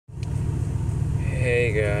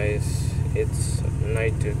Hey guys, it's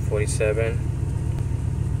night 47.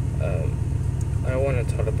 I want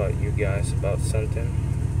to talk about you guys about something.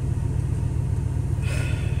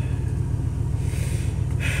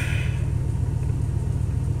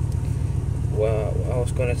 Well, I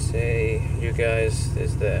was gonna say you guys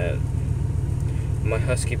is that my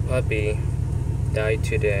husky puppy died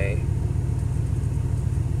today.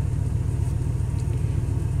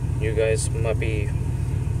 You guys might be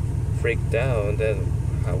freaked out that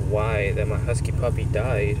why that my husky puppy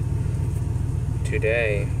died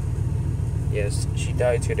today. Yes, she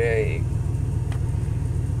died today.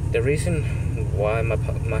 The reason why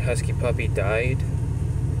my husky puppy died,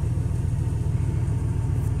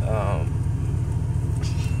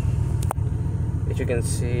 as you can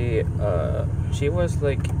see, she was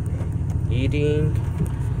like eating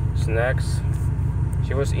snacks.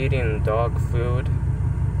 She was eating dog food,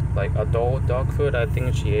 like adult dog food. I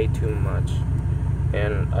think she ate too much,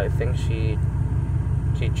 and I think she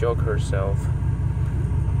choked herself.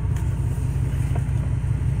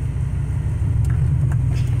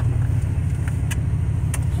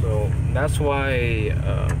 So that's why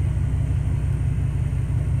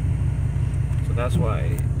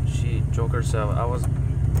she choked herself. I was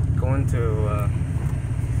going to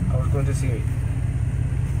see.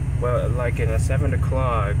 Well, like at 7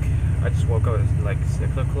 o'clock. I just woke up at like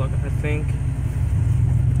 6 o'clock, I think.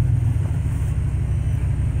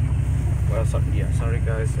 Well, sorry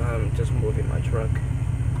guys. I'm just moving my truck.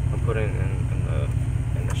 I'm putting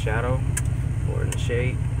it in the shadow or in the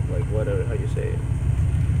shade, like whatever how you say it.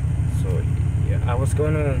 So yeah, I was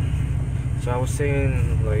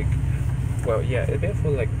saying like, well yeah, it's been for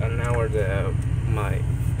like an hour that my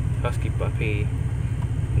husky puppy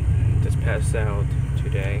just passed out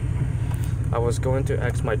today. I was going to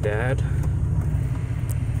ask my dad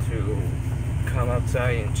to come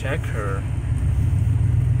outside and check her,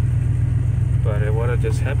 but what had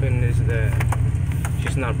just happened is that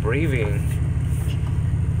she's not breathing.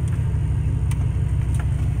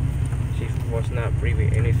 She was not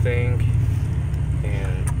breathing anything,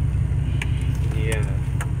 and yeah,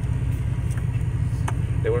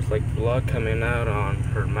 there was like blood coming out on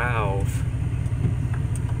her mouth.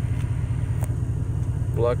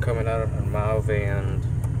 Blood coming out of her mouth and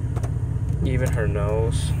even her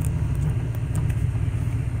nose.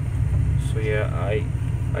 So yeah,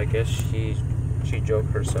 I guess she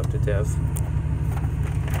choked herself to death.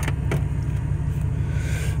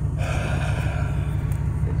 I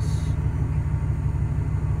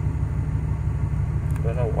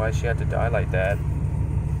don't know why she had to die like that.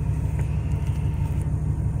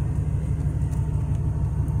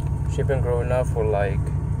 She's been growing up for like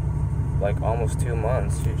almost 2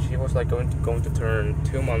 months. She was like going to turn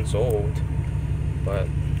 2 months old, but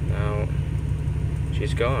now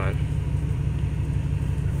she's gone.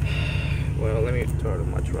 Well, let me start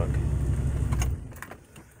my truck.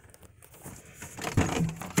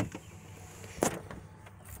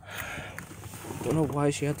 Don't know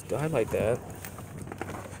why she had to die like that.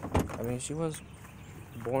 I mean, she was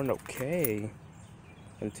born okay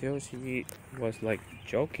until she was like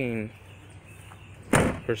joking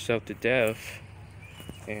herself to death,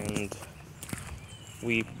 and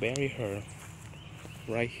we bury her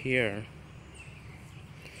right here.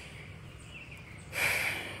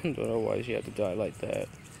 Don't know why she had to die like that.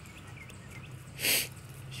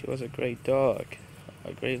 She was a great dog,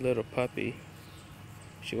 a great little puppy.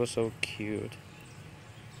 She was so cute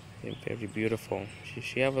and very beautiful.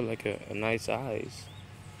 She had like a nice eyes,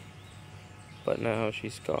 but now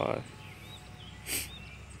she's gone.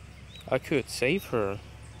 I could save her.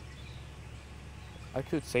 I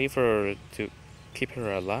could save her to keep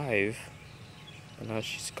her alive, and now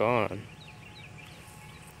she's gone.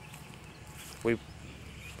 We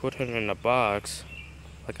put her in a box,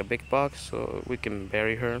 like a big box, so we can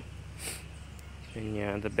bury her. And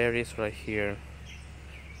yeah, the bury is right here.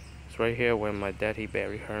 It's right here where my daddy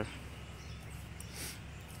buried her.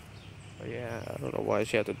 But yeah, I don't know why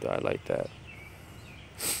she had to die like that.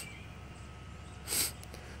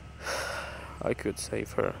 I could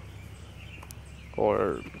save her.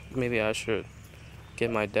 Or maybe I should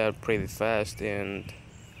get my dad pretty fast and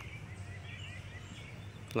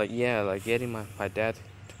getting my dad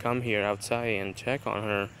to come here outside and check on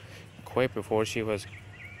her quick before she was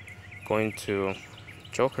going to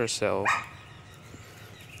choke herself.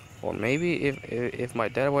 Or maybe if my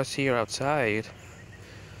dad was here outside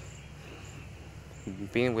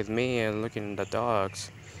being with me and looking at the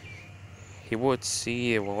dogs, he would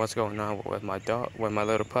see what's going on with my dog, with my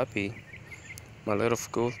little puppy. My little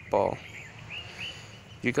goofball.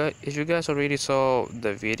 If you guys already saw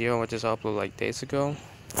the video I just uploaded like days ago,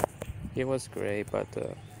 It was great, but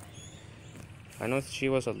I know she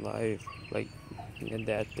was alive like in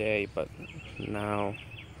that day, but now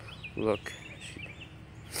look,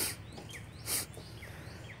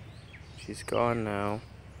 she's gone now.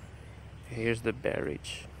 Here's the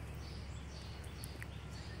barrage.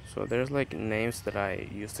 So there's like names that I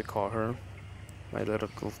used to call her, my little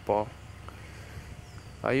goofball.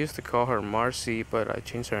 I used to call her Marcy, but I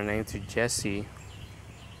changed her name to Jessie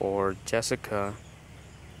or Jessica.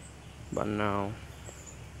 But now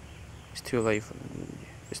it's too late.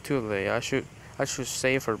 It's too late. I should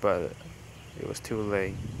save her, but it was too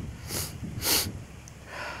late.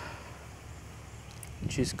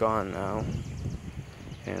 She's gone now.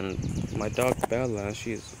 And my dog Bella,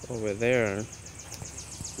 she's over there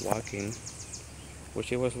walking. When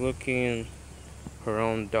she was looking her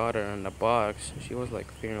own daughter in the box, she was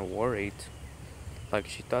like feeling worried. Like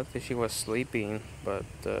she thought that she was sleeping, but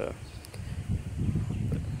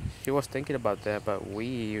she was thinking about that, but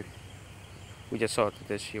we just thought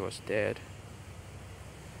that she was dead.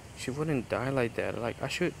 She wouldn't die like that. Like I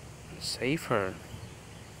should save her.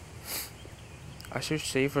 I should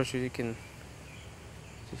save her so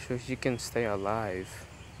she can stay alive.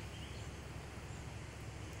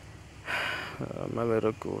 My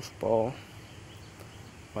little goofball.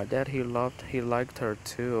 My dad, he liked her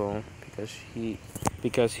too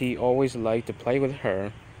because he always liked to play with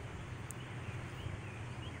her.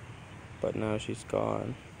 But now she's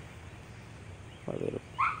gone.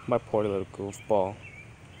 My poor little goofball.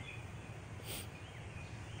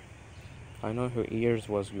 I know her ears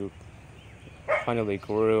finally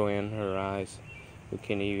grew in her eyes. You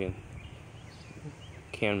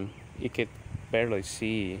could barely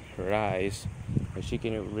see her eyes, but she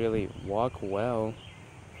can really walk well.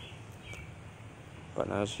 But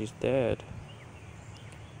now she's dead.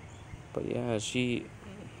 But yeah, she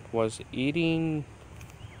was eating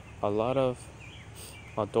a lot of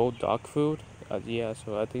adult dog food. Yeah,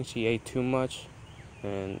 so I think she ate too much,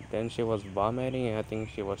 and then she was vomiting, and I think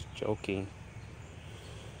she was choking.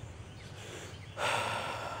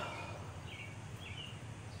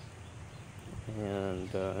 And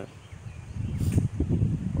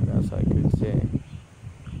what else I could say?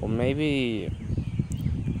 Well, maybe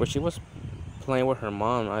when she was playing with her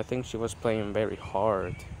mom, I think she was playing very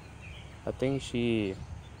hard. I think she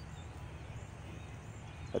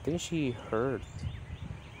hurt.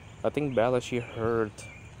 I think Bella, she hurt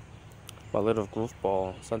my little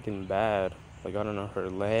goofball something bad. Like I don't know, her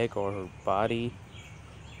leg or her body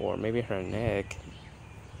or maybe her neck.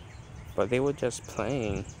 But they were just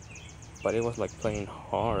playing. But it was like playing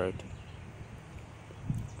hard.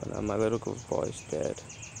 But now my little goofball is dead.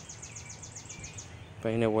 But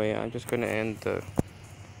anyway, I'm just gonna end the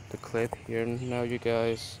clip here now, you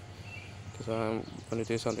guys, because I'm gonna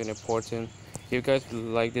do something important. If you guys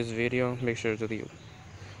like this video, make sure to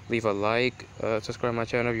leave a like, subscribe my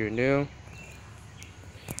channel if you're new,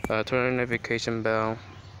 turn on the notification bell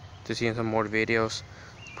to see some more videos.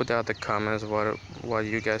 Put out the comments what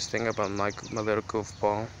you guys think about my little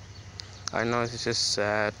goofball. I know it's just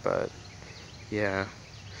sad, but yeah.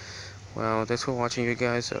 Well, thanks for watching, you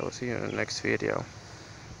guys. I will see you in the next video.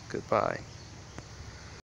 Goodbye.